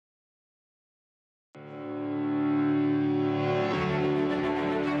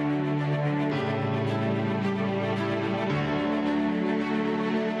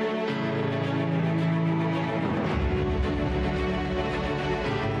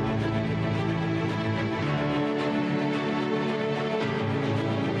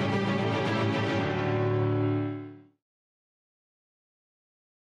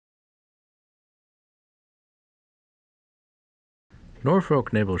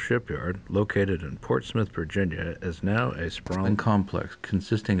Norfolk Naval Shipyard, located in Portsmouth, Virginia, is now a sprawling complex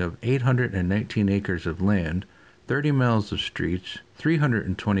consisting of 819 acres of land, 30 miles of streets,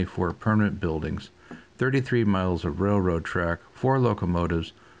 324 permanent buildings, 33 miles of railroad track, 4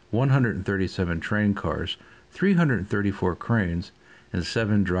 locomotives, 137 train cars, 334 cranes, and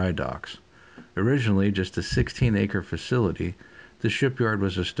 7 dry docks. Originally just a 16-acre facility, the shipyard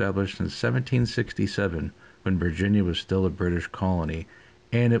was established in 1767 when Virginia was still a British colony,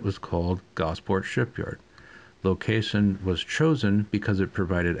 and it was called Gosport Shipyard. Location was chosen because it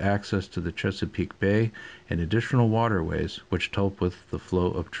provided access to the Chesapeake Bay and additional waterways which help with the flow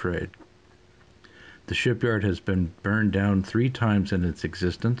of trade. The shipyard has been burned down 3 times in its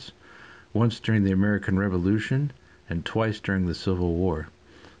existence, once during the American Revolution and twice during the Civil War.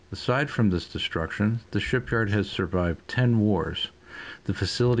 Aside from this destruction, the shipyard has survived 10 wars. The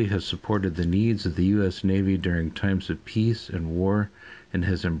facility has supported the needs of the U.S. Navy during times of peace and war and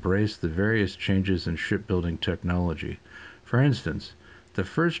has embraced the various changes in shipbuilding technology. For instance, the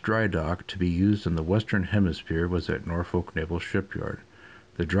first dry dock to be used in the Western Hemisphere was at Norfolk Naval Shipyard.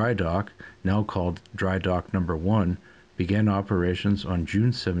 The dry dock, now called Dry Dock No. 1, began operations on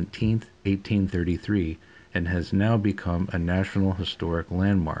June 17, 1833, and has now become a National Historic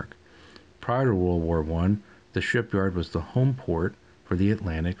Landmark. Prior to World War I, the shipyard was the home port for the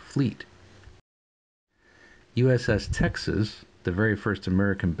Atlantic Fleet. USS Texas, the very first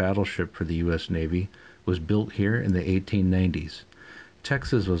American battleship for the U.S. Navy, was built here in the 1890s.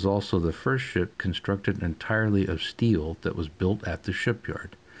 Texas was also the first ship constructed entirely of steel that was built at the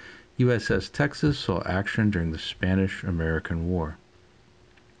shipyard. USS Texas saw action during the Spanish-American War.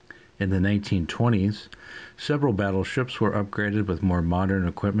 In the 1920s, several battleships were upgraded with more modern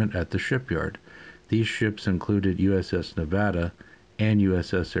equipment at the shipyard. These ships included USS Nevada and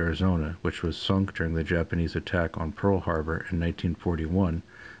USS Arizona, which was sunk during the Japanese attack on Pearl Harbor in 1941,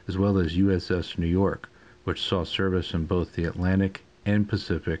 as well as USS New York, which saw service in both the Atlantic and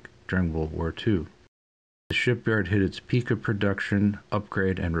Pacific during World War II. The shipyard hit its peak of production,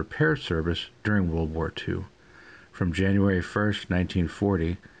 upgrade, and repair service during World War II. From January 1,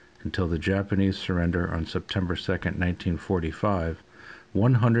 1940, until the Japanese surrender on September 2, 1945,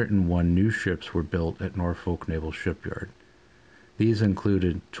 101 new ships were built at Norfolk Naval Shipyard. These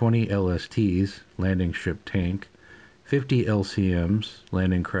included 20 LSTs, landing ship tank, 50 LCMs,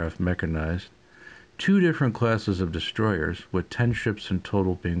 landing craft mechanized, 2 different classes of destroyers, with 10 ships in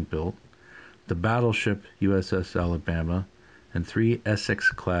total being built, the battleship USS Alabama, and 3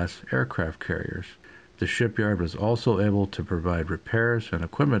 Essex-class aircraft carriers. The shipyard was also able to provide repairs and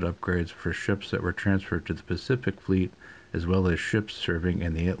equipment upgrades for ships that were transferred to the Pacific Fleet, as well as ships serving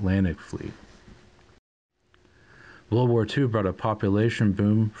in the Atlantic Fleet. World War II brought a population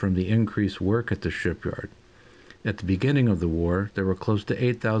boom from the increased work at the shipyard. At the beginning of the war, there were close to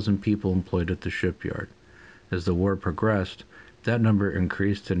 8,000 people employed at the shipyard. As the war progressed, that number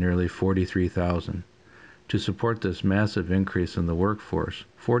increased to nearly 43,000. To support this massive increase in the workforce,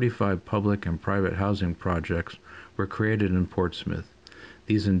 45 public and private housing projects were created in Portsmouth.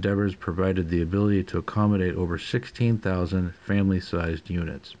 These endeavors provided the ability to accommodate over 16,000 family-sized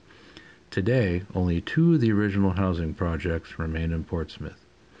units. Today, only 2 of the original housing projects remain in Portsmouth.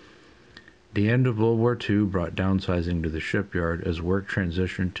 The end of World War II brought downsizing to the shipyard as work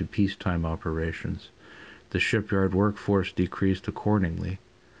transitioned to peacetime operations. The shipyard workforce decreased accordingly.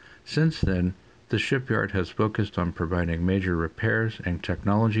 Since then, the shipyard has focused on providing major repairs and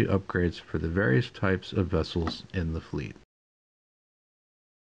technology upgrades for the various types of vessels in the fleet.